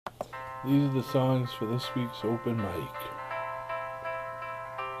These are the songs for this week's open mic.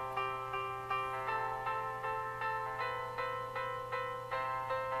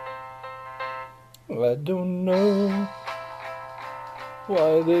 I don't know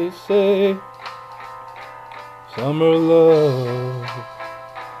why they say summer love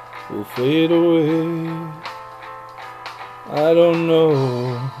will fade away. I don't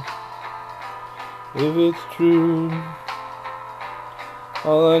know if it's true.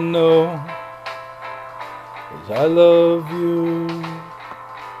 All I know is I love you.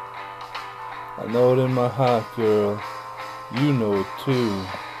 I know it in my heart, girl. You know it too.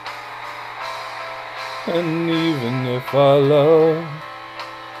 And even if our love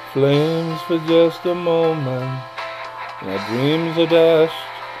flames for just a moment, and our dreams are dashed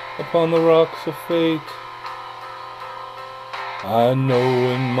upon the rocks of fate, I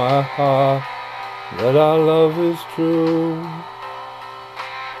know in my heart that our love is true.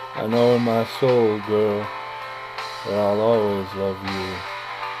 I know in my soul, girl, that I'll always love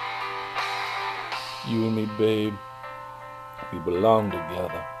you. You and me, babe, we belong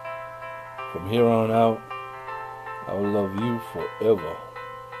together. From here on out, I will love you forever.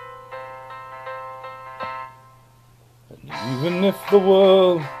 And even if the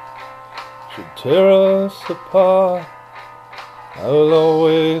world should tear us apart, I will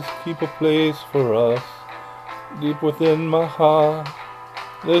always keep a place for us deep within my heart.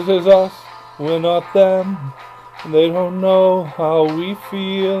 This is us, we're not them, and they don't know how we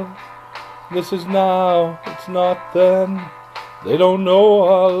feel. This is now, it's not then. They don't know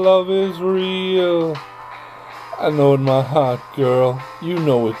our love is real. I know in my heart, girl, you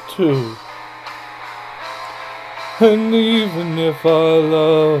know it too. And even if our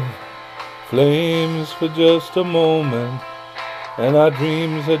love flames for just a moment, and our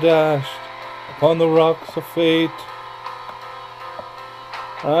dreams are dashed upon the rocks of fate,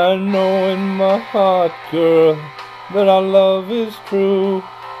 I know in my heart, girl, that our love is true.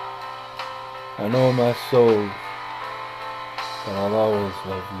 I know in my soul that I'll always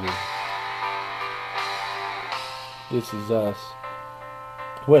love you. This is us.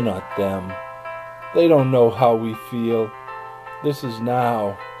 We're not them. They don't know how we feel. This is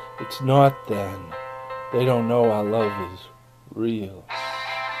now. It's not then. They don't know our love is real.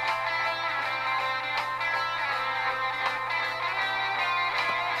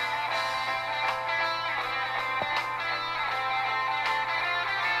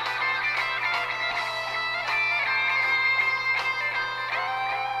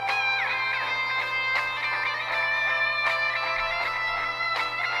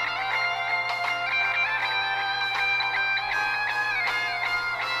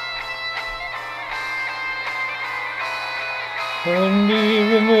 And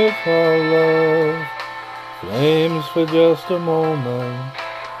even if our love flames for just a moment,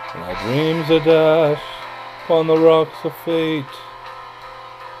 and our dreams are dashed upon the rocks of fate,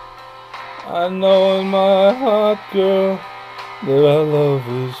 I know in my heart, girl, that our love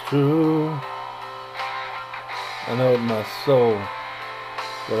is true. I know in my soul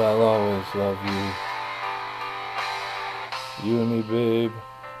that I'll always love you. You and me, babe,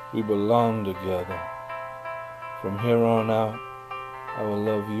 we belong together. From here on out, I will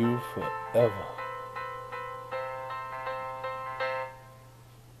love you forever.